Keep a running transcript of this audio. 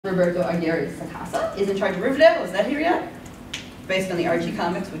Roberto Aguirre-Sacasa is in charge of Riverdale. Is that here yet? Based on the Archie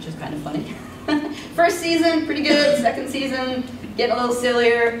comics, which is kind of funny. First season, pretty good. Second season, getting a little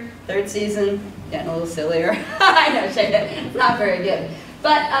sillier. Third season, getting a little sillier. I know, shake it. It's not very good.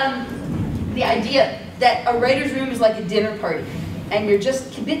 But the idea that a writer's room is like a dinner party, and you're just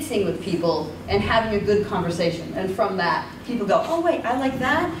kibitzing with people and having a good conversation. And from that, people go, oh wait, I like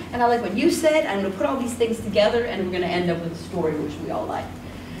that, and I like what you said, I'm going to put all these things together, and we're going to end up with a story which we all like.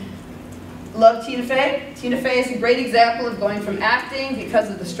 Love Tina Fey. Tina Fey is a great example of going from acting, because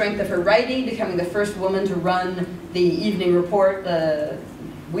of the strength of her writing, becoming the first woman to run the evening report, the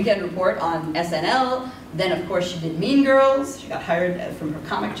weekend report on SNL. Then of course she did Mean Girls. She got hired from her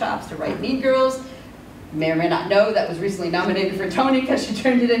comic chops to write Mean Girls. May or may not know that was recently nominated for Tony because she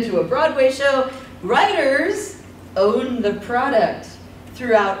turned it into a Broadway show. Writers own the product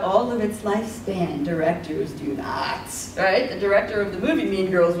throughout all of its lifespan. Directors do not, right? The director of the movie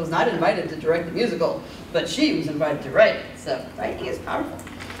Mean Girls was not invited to direct the musical, but she was invited to write it. So writing is powerful.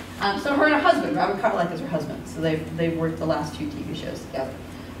 So her and her husband, Robert Carlock is her husband, so they've worked the last 2 TV shows together.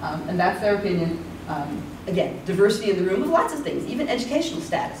 And that's their opinion. Again, diversity in the room with lots of things. Even educational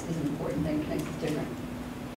status is an important thing that makes it different.